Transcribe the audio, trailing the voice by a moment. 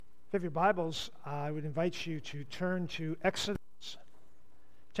If you have your Bibles, I would invite you to turn to Exodus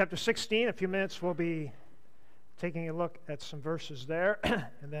chapter 16. In a few minutes, we'll be taking a look at some verses there,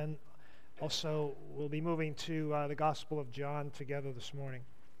 and then also we'll be moving to the Gospel of John together this morning.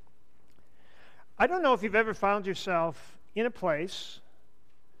 I don't know if you've ever found yourself in a place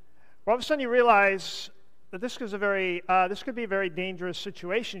where all of a sudden you realize that this could be a very dangerous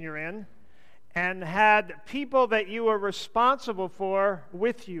situation you're in, and had people that you were responsible for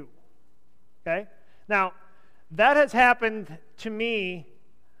with you. Okay? Now, that has happened to me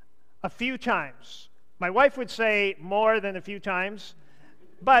a few times. My wife would say more than a few times,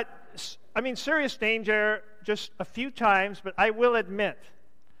 but, serious danger just a few times, but I will admit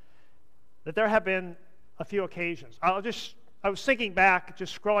that there have been a few occasions. I was thinking back,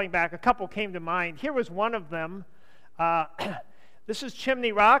 just scrolling back, a couple came to mind. Here was one of them. This is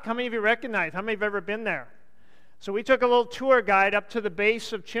Chimney Rock. How many of you recognize? How many have ever been there? So we took a little tour guide up to the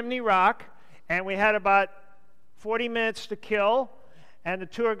base of Chimney Rock, and we had about 40 minutes to kill, and the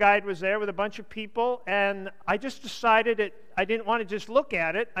tour guide was there with a bunch of people, and I just decided I didn't want to just look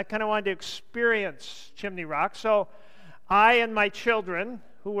at it. I kind of wanted to experience Chimney Rock. So I and my children,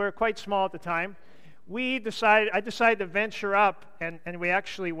 who were quite small at the time, I decided to venture up, and we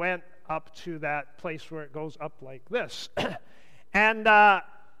actually went up to that place where it goes up like this. And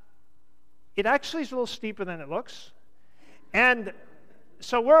it actually is a little steeper than it looks. And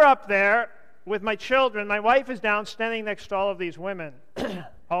so we're up there with my children. My wife is down standing next to all of these women,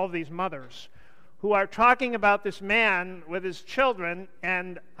 all of these mothers, who are talking about this man with his children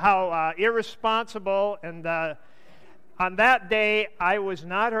and how irresponsible. And on that day, I was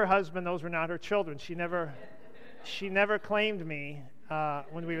not her husband. Those were not her children. She never claimed me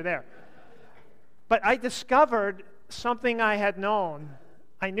when we were there. But I discovered something I had known.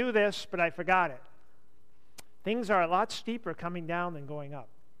 I knew this, but I forgot it. Things are a lot steeper coming down than going up.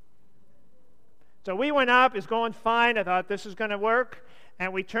 So we went up, it's going fine. I thought this is going to work.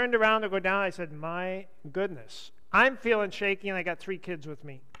 And we turned around to go down. I said, my goodness, I'm feeling shaky, and I got 3 kids with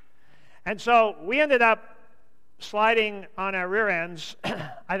me. And so we ended up sliding on our rear ends.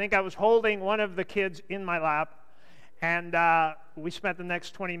 I think I was holding one of the kids in my lap. And we spent the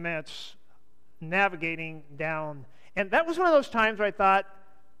next 20 minutes navigating down. And that was one of those times where I thought,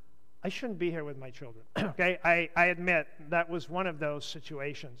 I shouldn't be here with my children. Okay, I admit that was one of those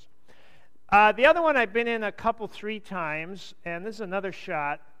situations. The other one I've been in 3 times, and this is another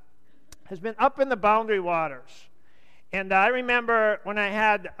shot, has been up in the Boundary Waters. And I remember when I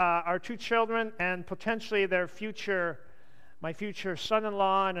had our 2 children and potentially my future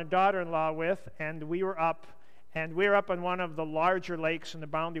son-in-law and a daughter-in-law with, and we were up on one of the larger lakes in the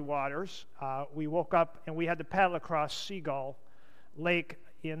Boundary Waters. We woke up and we had to paddle across Seagull Lake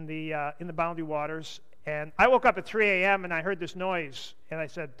in the Boundary Waters. And I woke up at 3 a.m. and I heard this noise, and I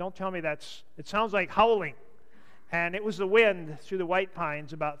said, "Don't tell me it sounds like howling." And it was the wind through the white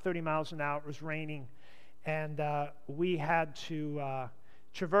pines, about 30 miles an hour. It was raining, and we had to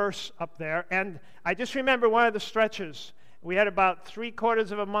traverse up there. And I just remember one of the stretches. We had about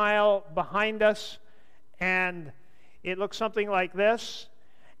 3/4 of a mile behind us, and it looked something like this.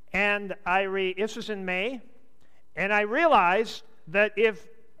 And this was in May, and I realized that if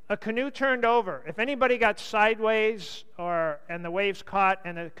a canoe turned over, if anybody got sideways and the waves caught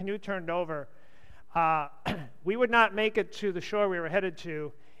and the canoe turned over, we would not make it to the shore we were headed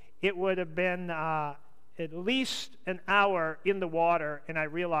to. It would have been at least an hour in the water, and I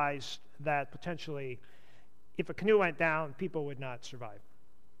realized that potentially if a canoe went down, people would not survive.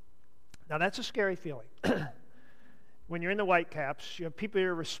 Now, that's a scary feeling. When you're in the Whitecaps, you have people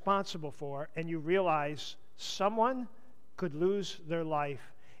you're responsible for, and you realize someone could lose their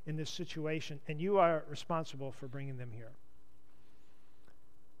life in this situation, and you are responsible for bringing them here.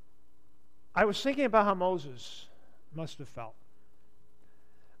 I was thinking about how Moses must have felt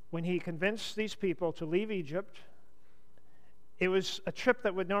when he convinced these people to leave Egypt. It was a trip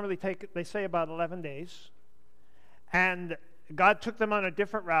that would normally take, they say, about 11 days, and God took them on a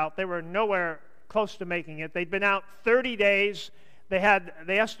different route. They were nowhere close to making it. They'd been out 30 days. They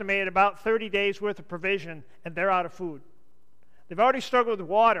estimated about 30 days worth of provision, and they're out of food. They've already struggled with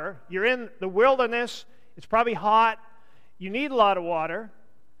water. You're in the wilderness. It's probably hot. You need a lot of water.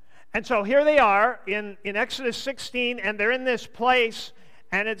 And so here they are in Exodus 16, and they're in this place,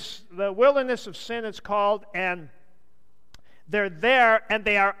 and it's the wilderness of sin, it's called, and they're there, and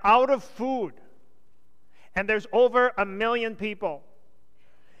they are out of food. And there's over 1 million people.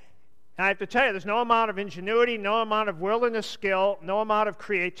 And I have to tell you, there's no amount of ingenuity, no amount of wilderness skill, no amount of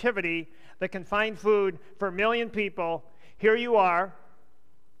creativity that can find food for 1 million people. Here you are.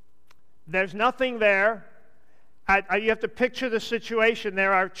 There's nothing there. You have to picture the situation.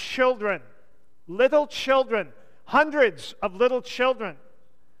 There are children, little children, hundreds of little children,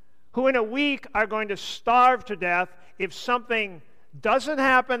 who in a week are going to starve to death if something doesn't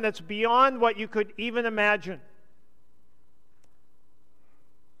happen that's beyond what you could even imagine.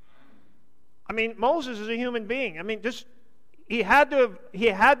 I mean, Moses is a human being. I mean, he had to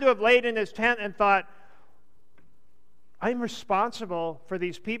have laid in his tent and thought, I'm responsible for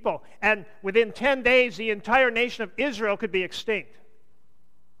these people. And within 10 days, the entire nation of Israel could be extinct.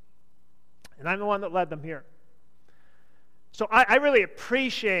 And I'm the one that led them here. So I really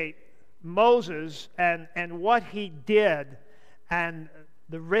appreciate Moses and what he did and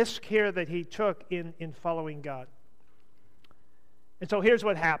the risk here that he took in following God. And so here's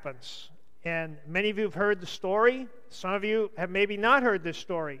what happens. And many of you have heard the story. Some of you have maybe not heard this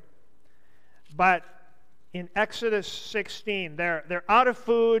story. But in Exodus 16, they're out of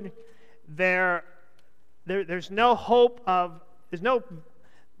food. There's no hope of, there's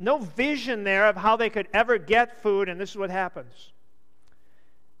no vision there of how they could ever get food, and this is what happens.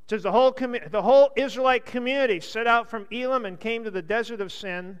 It says the whole Israelite community set out from Elim and came to the desert of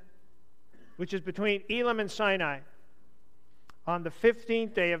Sin, which is between Elim and Sinai, on the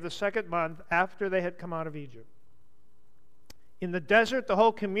 15th day of the second month after they had come out of Egypt. In the desert, the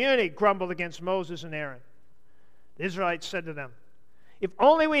whole community grumbled against Moses and Aaron. The Israelites said to them, "If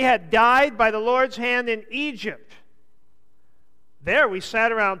only we had died by the Lord's hand in Egypt. There we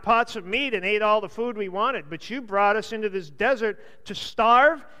sat around pots of meat and ate all the food we wanted, but you brought us into this desert to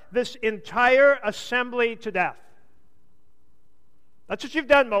starve this entire assembly to death." That's what you've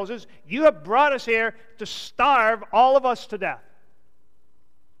done, Moses. You have brought us here to starve all of us to death.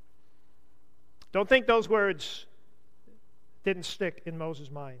 Don't think those words didn't stick in Moses'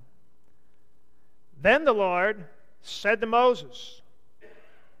 mind. Then the Lord said to Moses,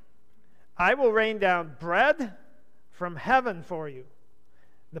 "I will rain down bread from heaven for you.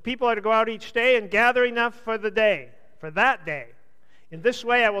 The people are to go out each day and gather enough for that day. In this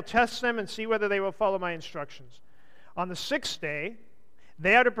way I will test them and see whether they will follow my instructions. On the sixth day,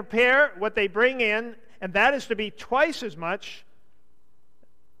 they are to prepare what they bring in, and that is to be twice as much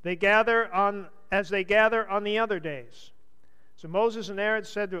as they gather on the other days." So Moses and Aaron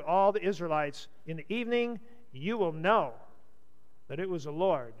said to all the Israelites, "In the evening you will know that it was the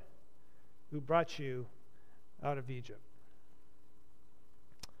Lord who brought you out of Egypt."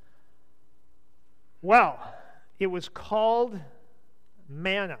 Well, it was called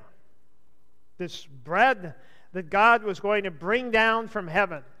manna, this bread that God was going to bring down from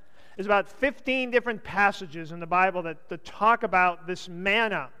heaven. There's about 15 different passages in the Bible that talk about this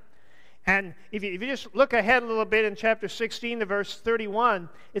manna. And if you just look ahead a little bit in chapter 16 to verse 31,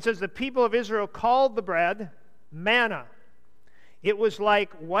 it says the people of Israel called the bread manna. It was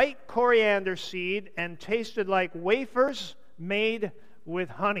like white coriander seed and tasted like wafers made with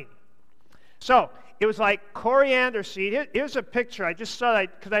honey. So, it was like coriander seed. Here's a picture. I just saw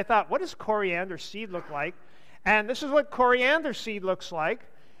that because I thought, what does coriander seed look like? And this is what coriander seed looks like.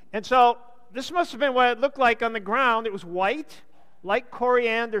 And so, this must have been what it looked like on the ground. It was white, like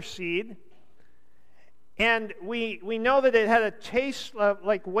coriander seed. And we know that it had a taste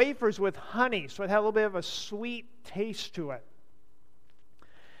like wafers with honey, so it had a little bit of a sweet taste to it.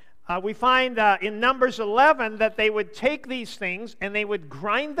 We find in Numbers 11 that they would take these things and they would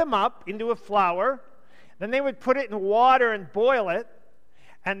grind them up into a flour. Then they would put it in water and boil it.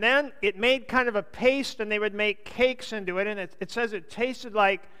 And then it made kind of a paste, and they would make cakes into it. And it says it tasted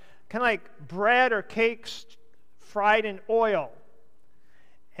like kind of like bread or cakes fried in oil.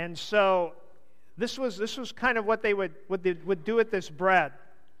 And so this was kind of what they would do with this bread.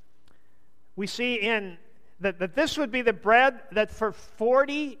 We see in that this would be the bread that for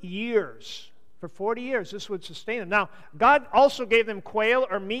 40 years this would sustain them. Now, God also gave them quail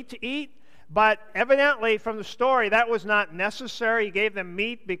or meat to eat, but evidently from the story that was not necessary. He gave them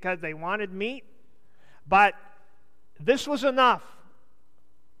meat because they wanted meat. But this was enough.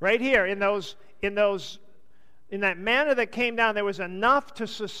 Right here in that manna that came down, there was enough to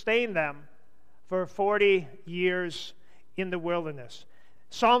sustain them for 40 years in the wilderness.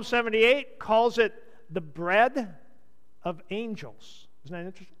 Psalm 78 calls it the bread of angels. Isn't that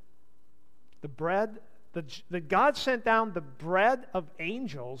interesting? The bread, that God sent down the bread of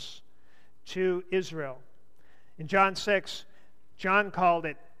angels to Israel. In John 6, John called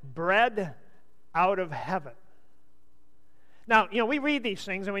it bread out of heaven. Now, we read these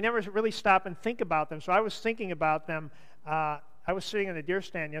things and we never really stop and think about them. So I was thinking about them. I was sitting in a deer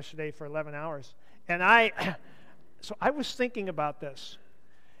stand yesterday for 11 hours. And so I was thinking about this.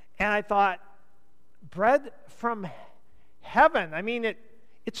 And I thought, bread from heaven. I mean,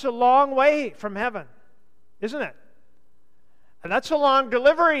 it's a long way from heaven, isn't it? And that's a long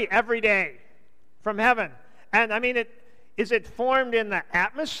delivery every day from heaven. And I mean, is it formed in the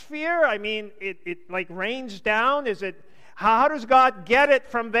atmosphere? I mean, it like rains down? How does God get it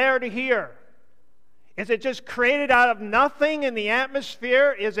from there to here? Is it just created out of nothing in the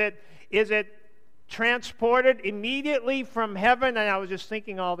atmosphere? Is it transported immediately from heaven? And I was just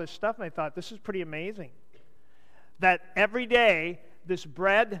thinking all this stuff, and I thought, this is pretty amazing. That every day, this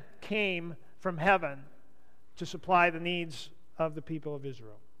bread came from heaven to supply the needs of the people of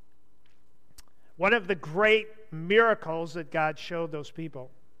Israel. One of the great miracles that God showed those people.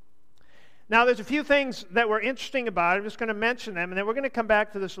 Now, there's a few things that were interesting about it. I'm just going to mention them, and then we're going to come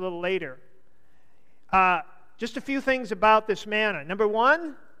back to this a little later. Just a few things about this manna. Number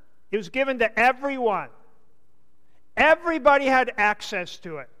one, it was given to everyone. Everybody had access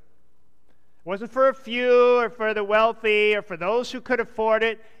to it. It wasn't for a few or for the wealthy or for those who could afford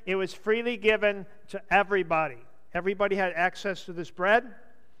it. It was freely given to everybody. Everybody had access to this bread.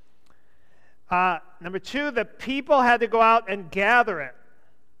 Number two, the people had to go out and gather it.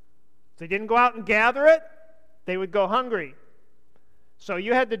 If they didn't go out and gather it, they would go hungry. So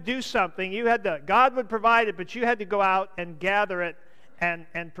you had to do something. God would provide it, but you had to go out and gather it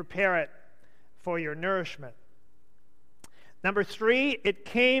and prepare it for your nourishment. Number three, it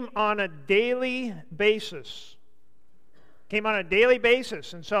came on a daily basis. Came on a daily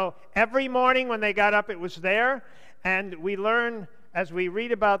basis. And so every morning when they got up, it was there. And we learn, as we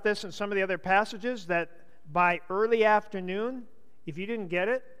read about this in some of the other passages, that by early afternoon, if you didn't get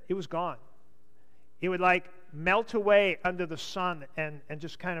it, it was gone. It would like melt away under the sun and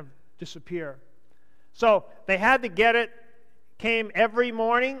just kind of disappear. So they had to get it. Came every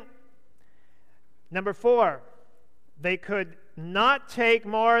morning. Number four, they could not take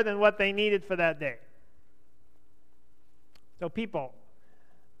more than what they needed for that day. So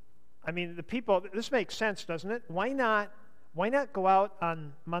this makes sense, doesn't it? Why not go out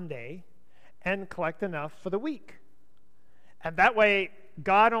on Monday and collect enough for the week? And that way,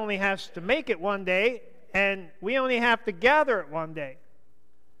 God only has to make it one day, and we only have to gather it one day.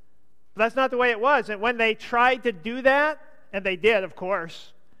 But that's not the way it was. And when they tried to do that, and they did, of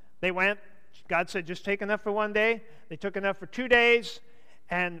course, they went, God said, just take enough for one day. They took enough for 2 days,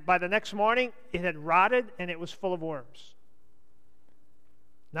 and by the next morning, it had rotted, and it was full of worms.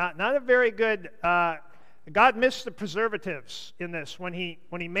 Not a very good... God missed the preservatives in this when he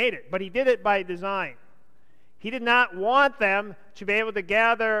made it, but he did it by design. He did not want them to be able to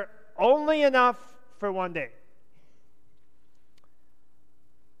gather only enough for one day.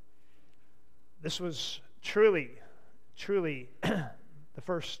 This was truly the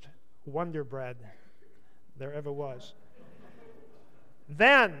first wonder bread there ever was.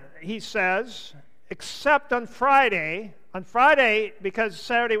 Then, he says, except on Friday, because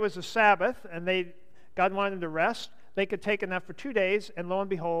Saturday was the Sabbath, and God wanted them to rest, they could take enough for 2 days, and lo and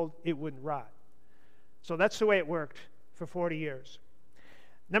behold, it wouldn't rot. So that's the way it worked for 40 years.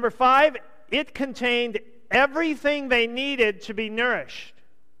 Number 5, it contained everything they needed to be nourished.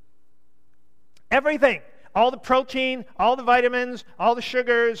 Everything. All the protein, all the vitamins, all the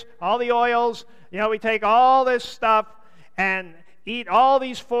sugars, all the oils. We take all this stuff and eat all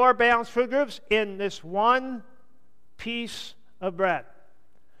these 4 balanced food groups in this one piece of bread.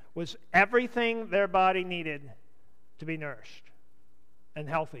 Was everything their body needed to be nourished and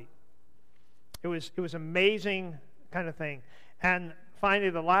healthy. It was amazing kind of thing. And finally,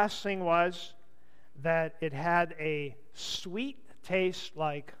 the last thing was that it had a sweet taste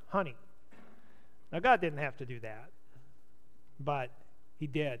like honey. Now, God didn't have to do that, but he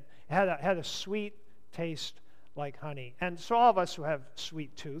did. It had a sweet taste like honey. And so all of us who have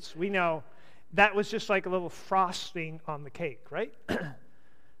sweet tooths, we know that was just like a little frosting on the cake, right?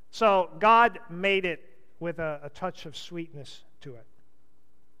 So God made it with a touch of sweetness to it.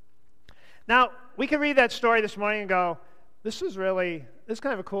 Now, we can read that story this morning and go, this is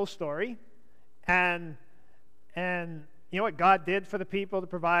kind of a cool story. And you know what God did for the people to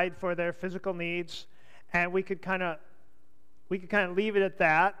provide for their physical needs, and we could kind of leave it at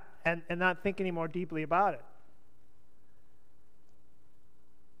that and not think any more deeply about it.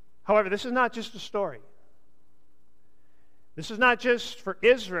 However, this is not just a story. This is not just for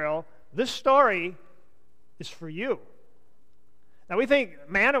Israel. This story is for you. Now, we think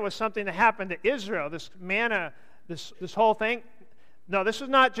manna was something that happened to Israel. This manna, this whole thing. No, this is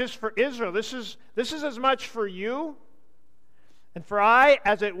not just for Israel. This is as much for you and for I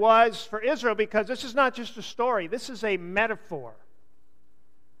as it was for Israel, because this is not just a story. This is a metaphor.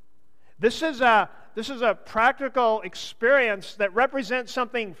 This is a practical experience that represents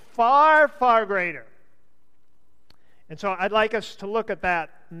something far, far greater. And so I'd like us to look at that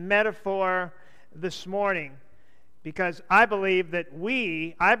metaphor this morning. Because I believe that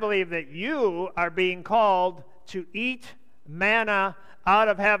you are being called to eat manna out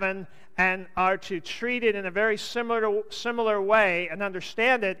of heaven and are to treat it in a very similar way and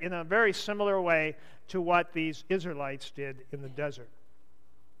understand it in a very similar way to what these Israelites did in the desert.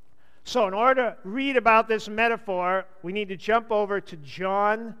 So in order to read about this metaphor, we need to jump over to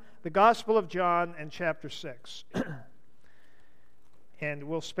John, the Gospel of John, and chapter 6. And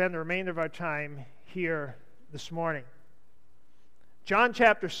we'll spend the remainder of our time here this morning. John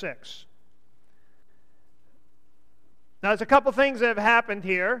chapter 6. Now, there's a couple things that have happened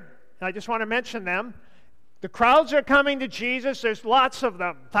here, and I just want to mention them. The crowds are coming to Jesus. There's lots of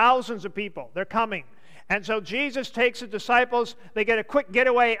them, thousands of people. They're coming. And so Jesus takes the disciples. They get a quick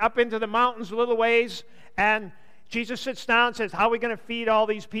getaway up into the mountains a little ways, and Jesus sits down and says, how are we going to feed all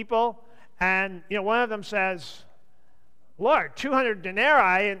these people? And one of them says, Lord, 200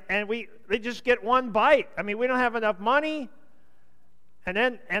 denarii, and they just get one bite. I mean, we don't have enough money. And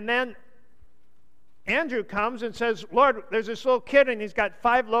then Andrew comes and says, Lord, there's this little kid, and he's got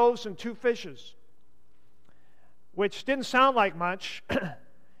 5 loaves and 2 fishes, which didn't sound like much.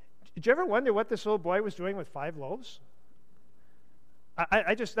 Did you ever wonder what this little boy was doing with 5 loaves?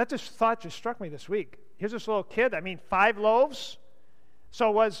 That thought just struck me this week. Here's this little kid, 5 loaves?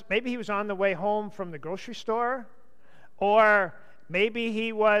 So maybe he was on the way home from the grocery store, or maybe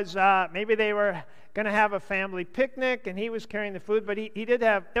he was, maybe they were going to have a family picnic and he was carrying the food, but he did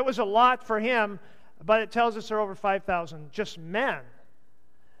have, it was a lot for him, but it tells us there are over 5,000 just men,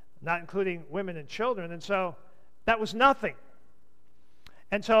 not including women and children, and so that was nothing.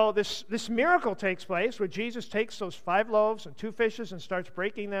 And so this miracle takes place where Jesus takes those 5 loaves and 2 fishes and starts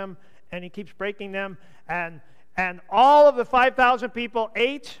breaking them, and he keeps breaking them, and all of the 5,000 people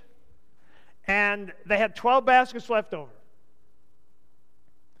ate, and they had 12 baskets left over.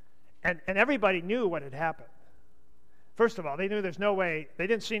 And everybody knew what had happened. First of all, they knew there's no way, they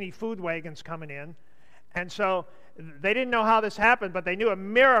didn't see any food wagons coming in, and so they didn't know how this happened, but they knew a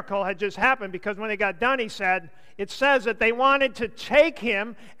miracle had just happened, because when they got done, it says that they wanted to take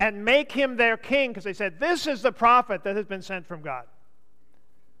him and make him their king, because they said, this is the prophet that has been sent from God.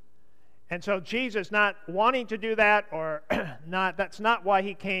 And so Jesus, not wanting to do that, or that's not why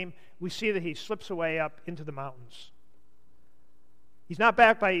he came, we see that he slips away up into the mountains. He's not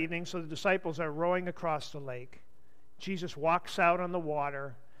back by evening, so the disciples are rowing across the lake. Jesus walks out on the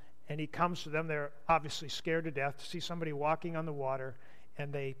water, and he comes to them. They're obviously scared to death to see somebody walking on the water,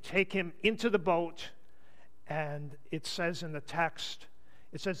 and they take him into the boat, and it says in the text,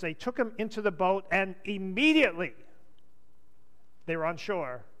 it says they took him into the boat, and immediately they were on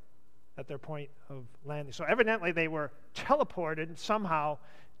shore at their point of landing. So evidently they were teleported somehow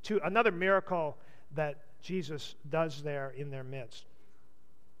to another miracle that Jesus does there in their midst.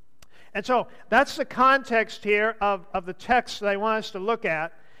 And so that's the context here of the text that I want us to look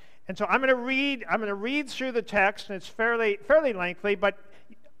at. And so I'm going to read through the text, and it's fairly lengthy, but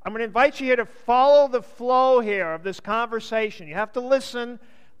I'm going to invite you here to follow the flow here of this conversation. You have to listen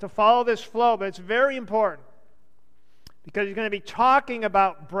to follow this flow, but it's very important, because he's going to be talking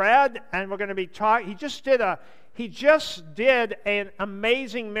about bread, and we're going to be talking. He just did an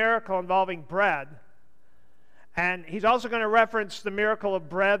amazing miracle involving bread, and he's also going to reference the miracle of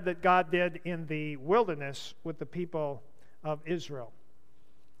bread that God did in the wilderness with the people of Israel.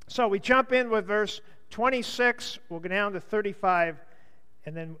 So we jump in with verse 26. We'll go down to 35,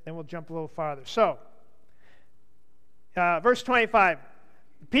 and then we'll jump a little farther. So, verse 25.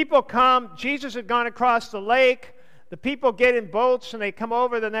 People come. Jesus had gone across the lake. The people get in boats, and they come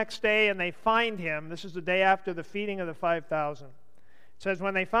over the next day, and they find him. This is the day after the feeding of the 5,000. It says,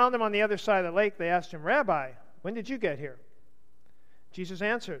 when they found him on the other side of the lake, they asked him, Rabbi, when did you get here? Jesus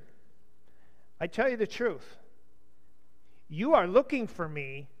answered, I tell you the truth. You are looking for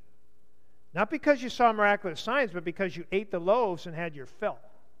me, not because you saw miraculous signs, but because you ate the loaves and had your fill.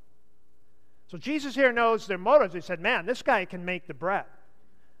 So Jesus here knows their motives. He said, man, this guy can make the bread.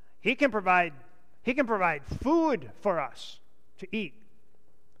 He can provide food for us to eat.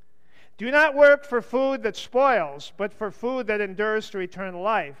 Do not work for food that spoils, but for food that endures to eternal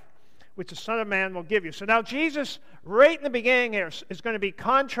life, which the Son of Man will give you. So now Jesus, right in the beginning here, is going to be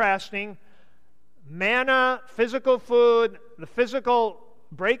contrasting manna, physical food, the physical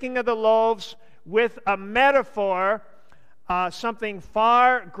breaking of the loaves, with a metaphor, something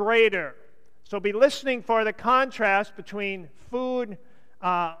far greater. So be listening for the contrast between food,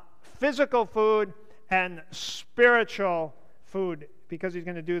 physical food, and spiritual food, because he's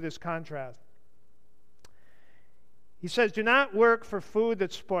going to do this contrast. He says, do not work for food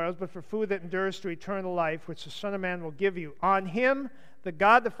that spoils, but for food that endures to eternal life, which the Son of Man will give you. On him, the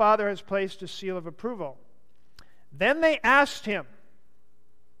God the Father has placed a seal of approval. Then they asked him,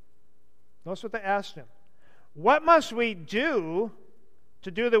 notice what they asked him, what must we do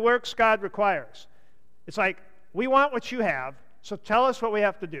to do the works God requires? It's like, we want what you have, so tell us what we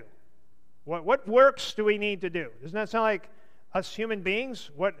have to do. What works do we need to do? Doesn't that sound like us human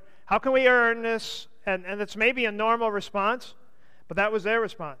beings? How can we earn this? And it's maybe a normal response, but that was their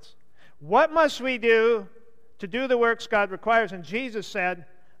response. What must we do to do the works God requires? And Jesus said,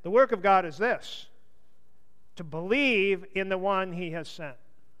 the work of God is this, to believe in the one he has sent.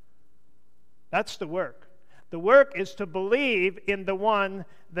 That's the work. The work is to believe in the one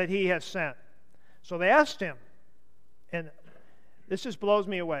that he has sent. So they asked him, and this just blows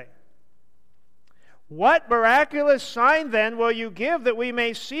me away. What miraculous sign then will you give that we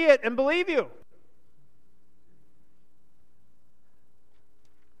may see it and believe you?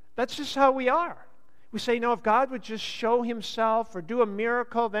 That's just how we are. We say, no, if God would just show himself or do a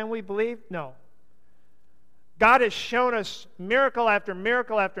miracle, then we believe. No. God has shown us miracle after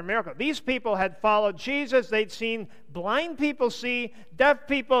miracle after miracle. These people had followed Jesus. They'd seen blind people see, deaf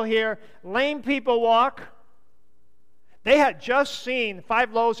people hear, lame people walk. They had just seen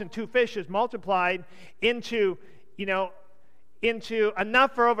 5 loaves and 2 fishes multiplied into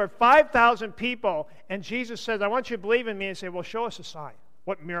enough for over 5,000 people. And Jesus says, I want you to believe in me. And say, well, show us a sign.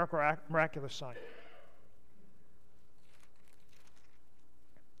 What miraculous sign?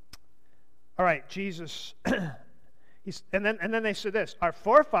 All right, Jesus, and then they said this, our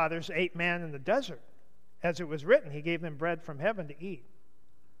forefathers ate man in the desert. As it was written, he gave them bread from heaven to eat.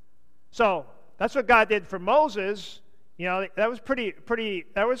 So that's what God did for Moses. You know, that was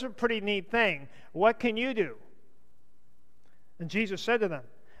a pretty neat thing. What can you do? And Jesus said to them,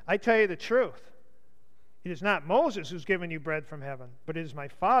 I tell you the truth. It is not Moses who's given you bread from heaven, but it is my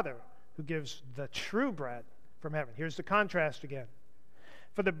Father who gives the true bread from heaven. Here's the contrast again.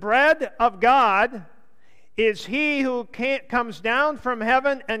 For the bread of God is he who comes down from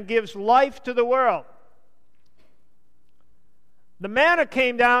heaven and gives life to the world. The manna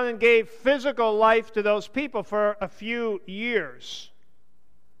came down and gave physical life to those people for a few years.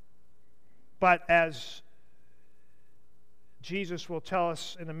 But as Jesus will tell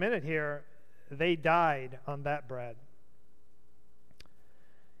us in a minute here, they died on that bread.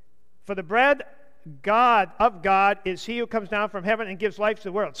 For the bread of God is he who comes down from heaven and gives life to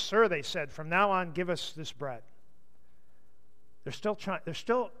the world. Sir, they said, from now on, give us this bread. They still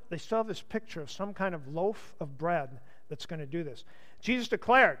have this picture of some kind of loaf of bread that's going to do this. Jesus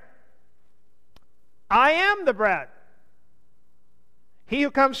declared, I am the bread. He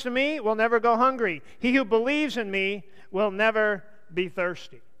who comes to me will never go hungry. He who believes in me will never be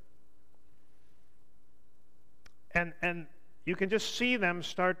thirsty. And you can just see them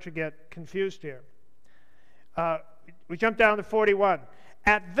start to get confused here. We jump down to 41.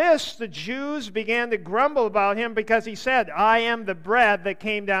 At this, the Jews began to grumble about him because he said, I am the bread that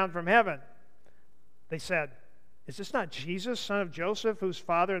came down from heaven. They said, is this not Jesus, son of Joseph, whose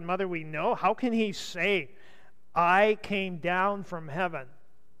father and mother we know? How can he say, I came down from heaven?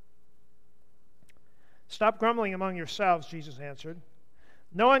 Stop grumbling among yourselves, Jesus answered.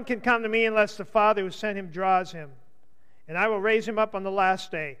 No one can come to me unless the Father who sent him draws him, and I will raise him up on the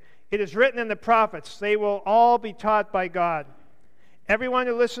last day. It is written in the prophets, they will all be taught by God. Everyone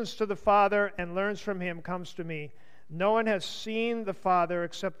who listens to the Father and learns from him comes to me. No one has seen the Father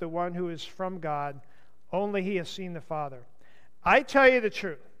except the one who is from God. Only he has seen the Father. I tell you the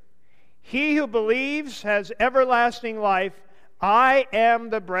truth. He who believes has everlasting life. I am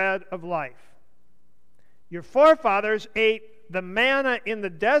the bread of life. Your forefathers ate the manna in the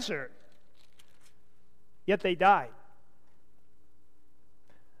desert, yet they died.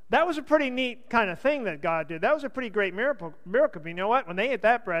 That was a pretty neat kind of thing that God did. That was a pretty great miracle. But you know what? When they ate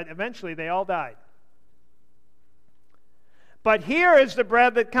that bread, eventually they all died. But here is the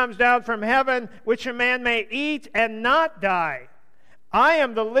bread that comes down from heaven, which a man may eat and not die. I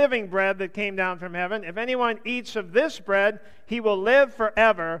am the living bread that came down from heaven. If anyone eats of this bread, he will live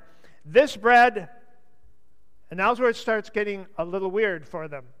forever. This bread, and now's where it starts getting a little weird for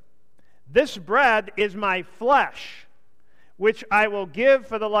them. This bread is my flesh, which I will give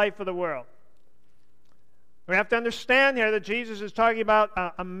for the life of the world. We have to understand here that Jesus is talking about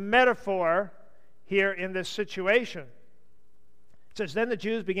a metaphor here in this situation. It says, then the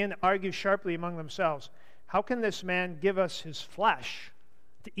Jews began to argue sharply among themselves. How can this man give us his flesh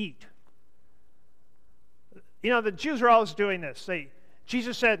to eat? You know, the Jews were always doing this.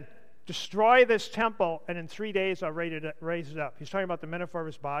 Jesus said, destroy this temple, and in 3 days I'll raise it up. He's talking about the metaphor of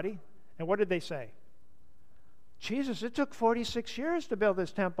his body. And what did they say? Jesus, it took 46 years to build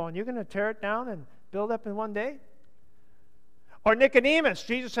this temple, and you're going to tear it down and build up in 1 day? Or Nicodemus.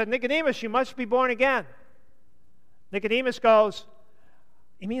 Jesus said, Nicodemus, you must be born again. Nicodemus goes,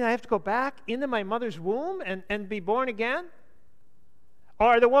 you mean I have to go back into my mother's womb and be born again?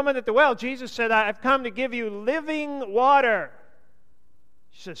 Or the woman at the well, Jesus said, I've come to give you living water.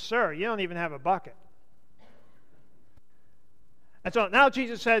 She says, sir, you don't even have a bucket. And so now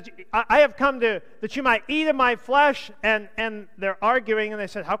Jesus says, I have come that you might eat of my flesh. And they're arguing, and they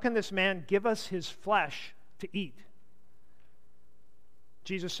said, how can this man give us his flesh to eat?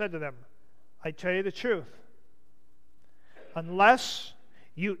 Jesus said to them, I tell you the truth. Unless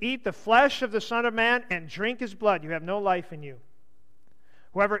you eat the flesh of the Son of Man and drink his blood, you have no life in you.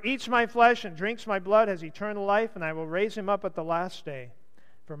 Whoever eats my flesh and drinks my blood has eternal life, and I will raise him up at the last day.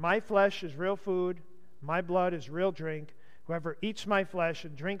 For my flesh is real food, my blood is real drink. Whoever eats my flesh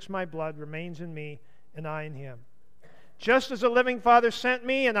and drinks my blood remains in me, and I in him. Just as the living Father sent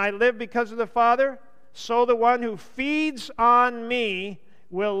me, and I live because of the Father, so the one who feeds on me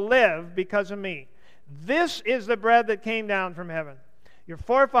will live because of me. This is the bread that came down from heaven. Your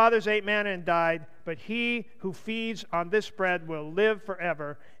forefathers ate manna and died, but he who feeds on this bread will live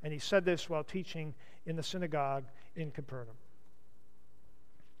forever. And he said this while teaching in the synagogue in Capernaum.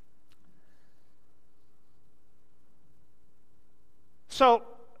 So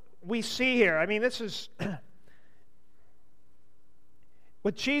we see here, I mean, this is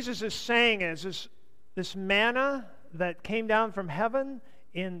what Jesus is saying is this manna that came down from heaven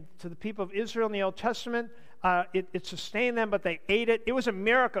to the people of Israel in the Old Testament, it sustained them, but they ate it. It was a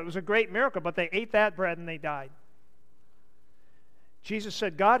miracle. It was a great miracle, but they ate that bread and they died. Jesus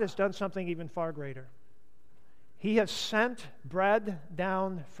said, God has done something even far greater. He has sent bread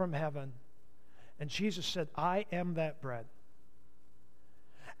down from heaven. And Jesus said, I am that bread.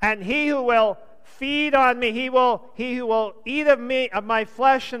 And he who will feed on me, he who will eat of me, of my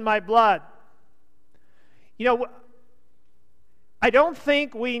flesh and my blood. You know, I don't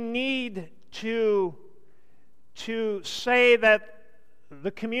think we need to say that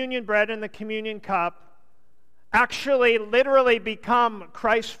the communion bread and the communion cup actually literally become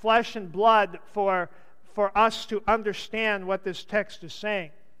Christ's flesh and blood for us to understand what this text is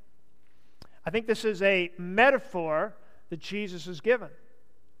saying. I think this is a metaphor that Jesus has given.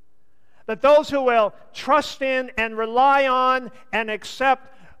 That those who will trust in and rely on and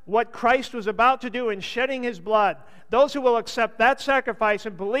accept what Christ was about to do in shedding his blood, those who will accept that sacrifice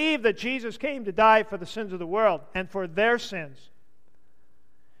and believe that Jesus came to die for the sins of the world and for their sins.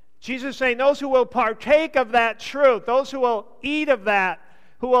 Jesus is saying those who will partake of that truth, those who will eat of that,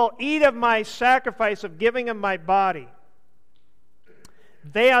 who will eat of my sacrifice of giving of my body,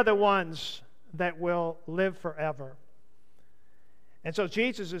 they are the ones that will live forever. And so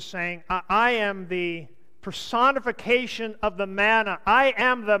Jesus is saying, I am the personification of the manna. I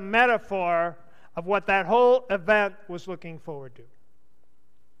am the metaphor of what that whole event was looking forward to.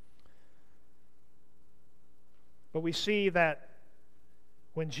 But we see that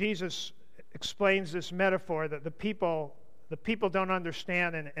when Jesus explains this metaphor, that the people don't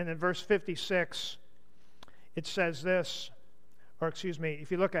understand. And in verse 56, it says this, or excuse me,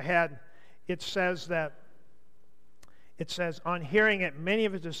 if you look ahead, it says, on hearing it, many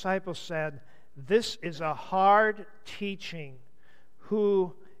of his disciples said, this is a hard teaching.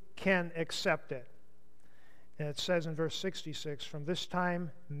 Who can accept it? And it says in verse 66, from this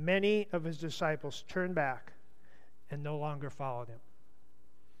time, many of his disciples turned back and no longer followed him.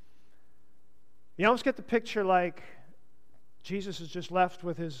 You almost get the picture like Jesus is just left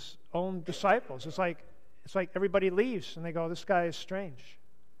with his own disciples. It's like everybody leaves and they go, this guy is strange.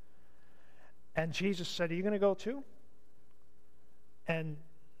 And Jesus said, are you going to go too? And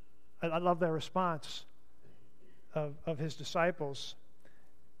I love that response of his disciples.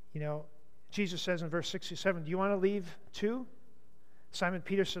 You know, Jesus says in verse 67, do you want to leave too? Simon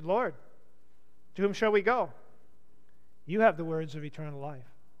Peter said, Lord, to whom shall we go? You have the words of eternal life.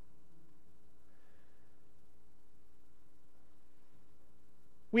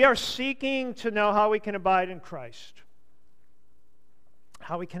 We are seeking to know how we can abide in Christ,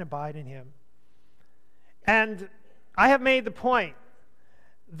 how we can abide in him. And I have made the point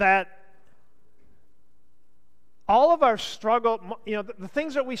that all of our struggle, you know, the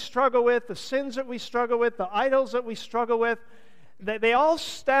things that we struggle with, the sins that we struggle with, the idols that we struggle with, they all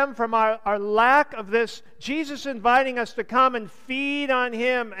stem from our lack of this. Jesus inviting us to come and feed on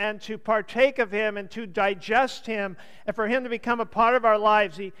him and to partake of him and to digest him and for him to become a part of our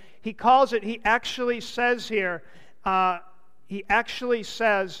lives. He calls it, he actually says here, he actually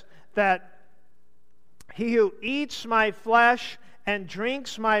says that he who eats my flesh and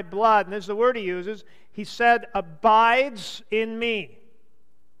drinks my blood, and this is the word he uses, he said, abides in me.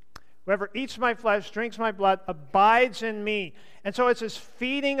 Whoever eats my flesh, drinks my blood, abides in me. And so it's this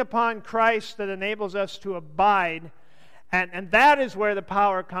feeding upon Christ that enables us to abide And that is where the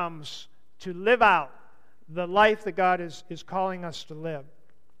power comes to live out the life that God is calling us to live.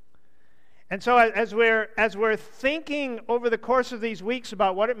 And so as we're thinking over the course of these weeks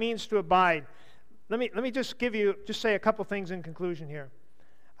about what it means to abide, let me just say a couple things in conclusion here.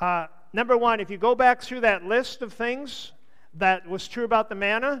 Number one, if you go back through that list of things that was true about the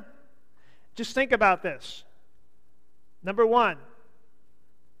manna, just think about this. Number one,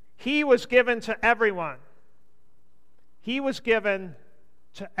 he was given to everyone. He was given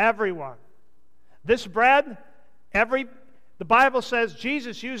to everyone. This bread, the Bible says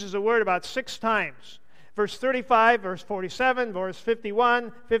Jesus uses a word about 6 times. Verse 35, verse 47, verse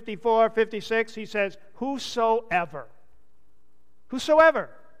 51, 54, 56, he says, whosoever. Whosoever.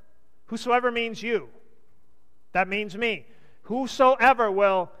 Whosoever means you. That means me. Whosoever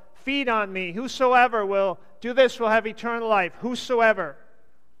will feed on me. Whosoever will do this will have eternal life. Whosoever.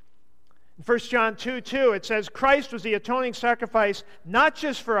 In 1 John 2:2, it says, Christ was the atoning sacrifice, not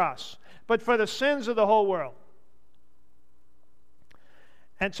just for us, but for the sins of the whole world.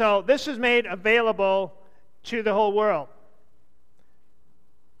 And so this is made available to the whole world.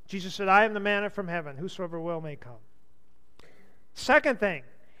 Jesus said, I am the manna from heaven. Whosoever will may come. Second thing,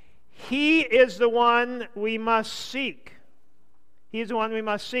 he is the one we must seek. He is the one we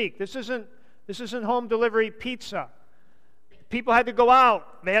must seek. This isn't home delivery pizza. People had to go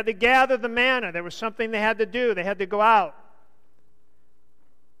out. They had to gather the manna. There was something they had to do. They had to go out.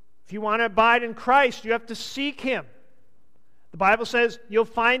 If you want to abide in Christ, you have to seek him. The Bible says you'll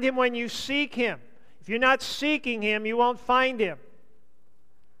find him when you seek him. If you're not seeking him, you won't find him.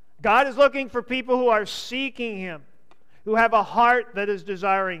 God is looking for people who are seeking him, who have a heart that is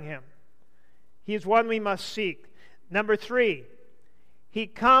desiring him. He is one we must seek. Number 3, he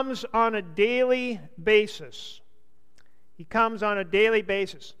comes on a daily basis. He comes on a daily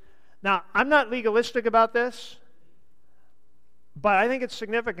basis. Now, I'm not legalistic about this, but I think it's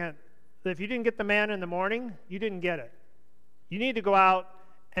significant that if you didn't get the manna in the morning, you didn't get it. You need to go out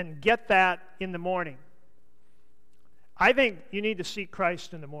and get that in the morning. I think you need to seek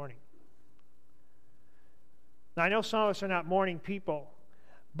Christ in the morning. Now, I know some of us are not morning people,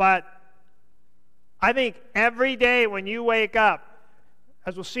 but I think every day when you wake up,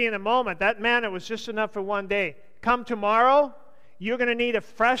 as we'll see in a moment, that manna was just enough for one day. Come tomorrow, you're going to need a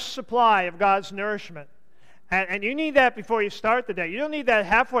fresh supply of God's nourishment. And you need that before you start the day. You don't need that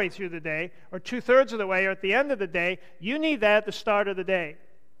halfway through the day or 2/3 of the way or at the end of the day. You need that at the start of the day.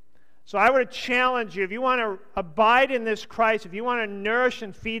 So I would challenge you, if you want to abide in this Christ, if you want to nourish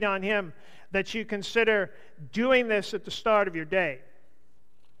and feed on him, that you consider doing this at the start of your day.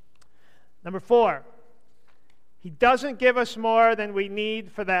 Number 4, he doesn't give us more than we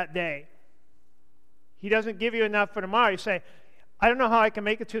need for that day. He doesn't give you enough for tomorrow. You say, I don't know how I can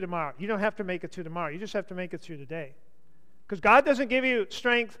make it to tomorrow. You don't have to make it to tomorrow. You just have to make it through the day. Because God doesn't give you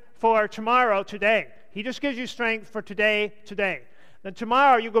strength for tomorrow, today. He just gives you strength for today, today. Then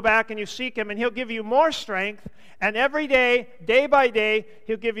tomorrow you go back and you seek him, and he'll give you more strength. And every day, day by day,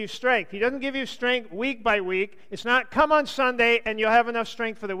 he'll give you strength. He doesn't give you strength week by week. It's not come on Sunday and you'll have enough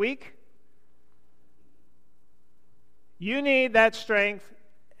strength for the week. You need that strength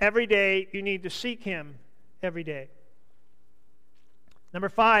every day. You need to seek him every day. Number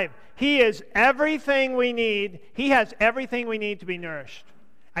 5, he is everything we need. He has everything we need to be nourished.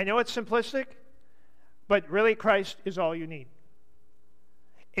 I know it's simplistic, but really Christ is all you need.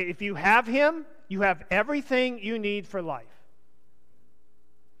 If you have him, you have everything you need for life.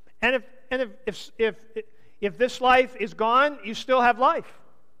 And if this life is gone, you still have life.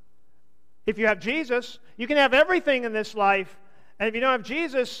 If you have Jesus, you can have everything in this life, and if you don't have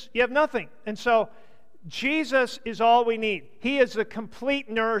Jesus, you have nothing. And so Jesus is all we need. He is the complete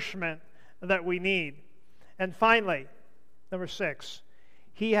nourishment that we need. And finally, number 6,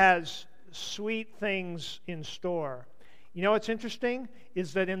 he has sweet things in store. You know what's interesting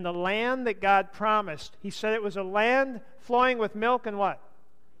is that in the land that God promised, he said it was a land flowing with milk and what?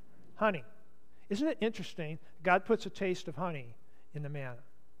 Honey. Isn't it interesting? God puts a taste of honey in the manna.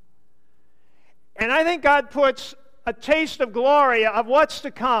 And I think God puts a taste of glory of what's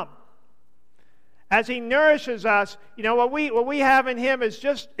to come. As he nourishes us, you know, what we have in him is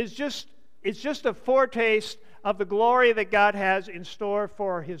just a foretaste of the glory that God has in store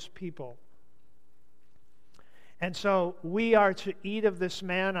for his people. And so we are to eat of this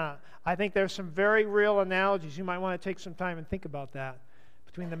manna. I think there's some very real analogies. You might want to take some time and think about that,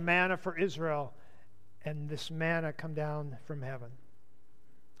 between the manna for Israel and this manna come down from heaven.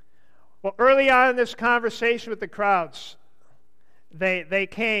 Well, early on in this conversation with the crowds, they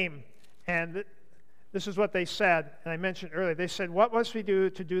came, and this is what they said, and I mentioned earlier. They said, what must we do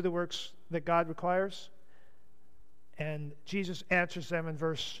to do the works that God requires? And Jesus answers them in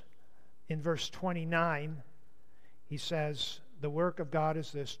verse 29. He says, the work of God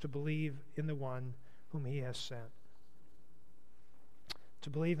is this, to believe in the one whom he has sent. To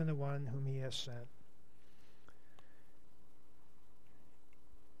believe in the one whom he has sent.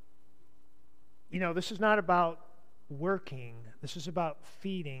 You know, this is not about working. This is about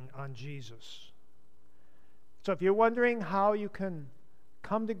feeding on Jesus. So if you're wondering how you can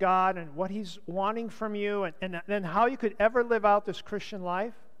come to God and what he's wanting from you and then how you could ever live out this Christian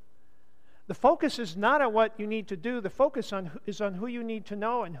life, the focus is not on what you need to do. The focus is on who you need to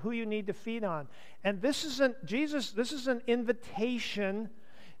know and who you need to feed on. And this is an invitation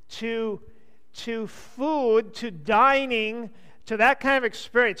to food, to dining, to that kind of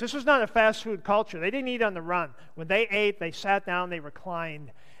experience. This was not a fast food culture. They didn't eat on the run. When they ate, they sat down, they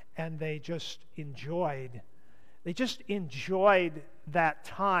reclined, and they just enjoyed. They just enjoyed that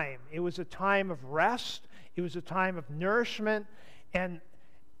time. It was a time of rest. It was a time of nourishment. And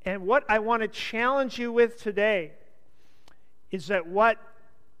what I want to challenge you with today is that what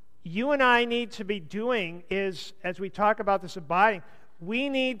you and I need to be doing is, as we talk about this abiding, we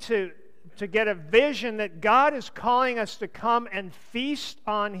need to get a vision that God is calling us to come and feast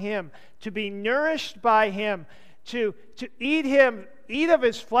on him, to be nourished by him, to eat of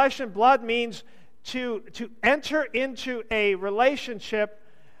his flesh and blood means to enter into a relationship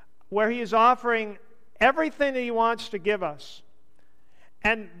where he is offering everything that he wants to give us.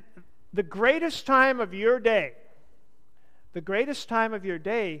 And the greatest time of your day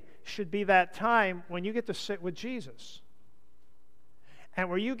should be that time when you get to sit with Jesus. And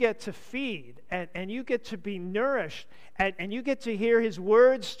where you get to feed, and you get to be nourished, and you get to hear his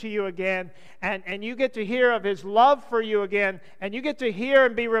words to you again, and you get to hear of his love for you again, and you get to hear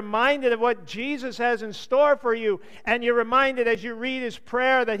and be reminded of what Jesus has in store for you, and you're reminded as you read his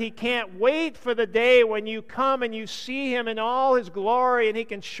prayer that he can't wait for the day when you come and you see him in all his glory, and he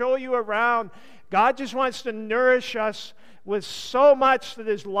can show you around. God just wants to nourish us with so much that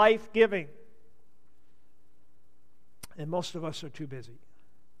is life-giving. And most of us are too busy.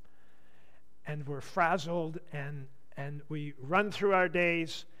 And we're frazzled, and we run through our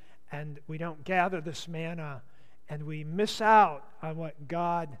days, and we don't gather this manna, and we miss out on what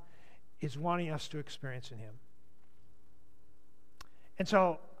God is wanting us to experience in him. And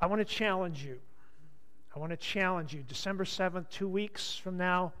so I want to challenge you. December 7th, 2 weeks from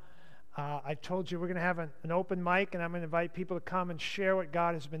now, I've told you we're going to have an open mic, and I'm going to invite people to come and share what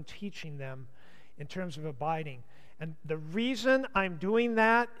God has been teaching them in terms of abiding. And the reason I'm doing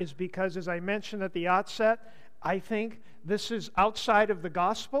that is because, as I mentioned at the outset, I think this is outside of the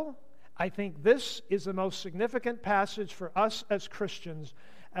gospel. I think this is the most significant passage for us as Christians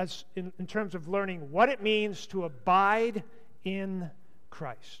as in terms of learning what it means to abide in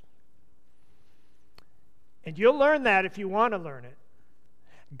Christ. And you'll learn that if you want to learn it.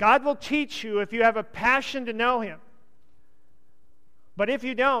 God will teach you if you have a passion to know him. But if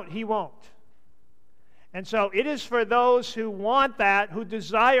you don't, he won't. And so it is for those who want that, who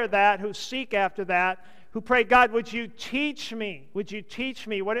desire that, who seek after that, who pray, God, would you teach me? Would you teach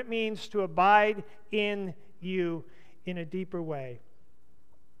me what it means to abide in you in a deeper way?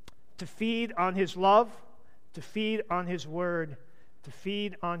 To feed on his love, to feed on his word, to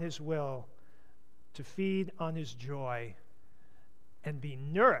feed on his will, to feed on his joy, and be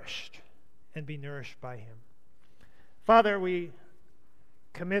nourished by him. Father, we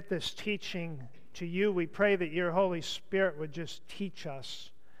commit this teaching to you. We pray that your Holy Spirit would just teach us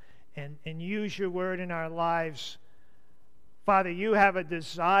and use your word in our lives. Father, you have a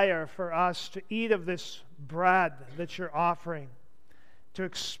desire for us to eat of this bread that you're offering, to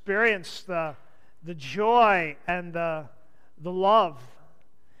experience the joy and the love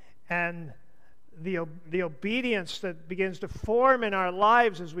and the obedience that begins to form in our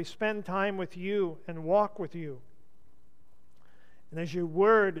lives as we spend time with you and walk with you. And as your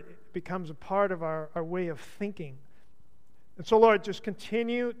word becomes a part of our way of thinking. And so, Lord, just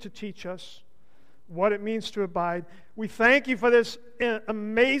continue to teach us what it means to abide. We thank you for this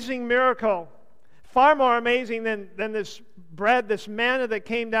amazing miracle, far more amazing than this bread, this manna that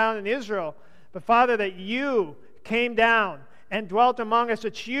came down in Israel. But, Father, that you came down and dwelt among us,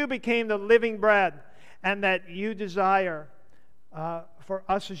 that you became the living bread, and that you desire for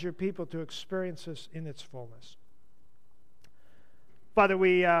us as your people to experience this in its fullness. Father,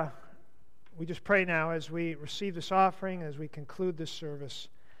 we just pray now as we receive this offering, as we conclude this service,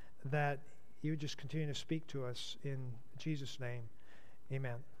 that you just continue to speak to us in Jesus' name.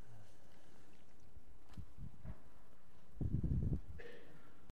 Amen.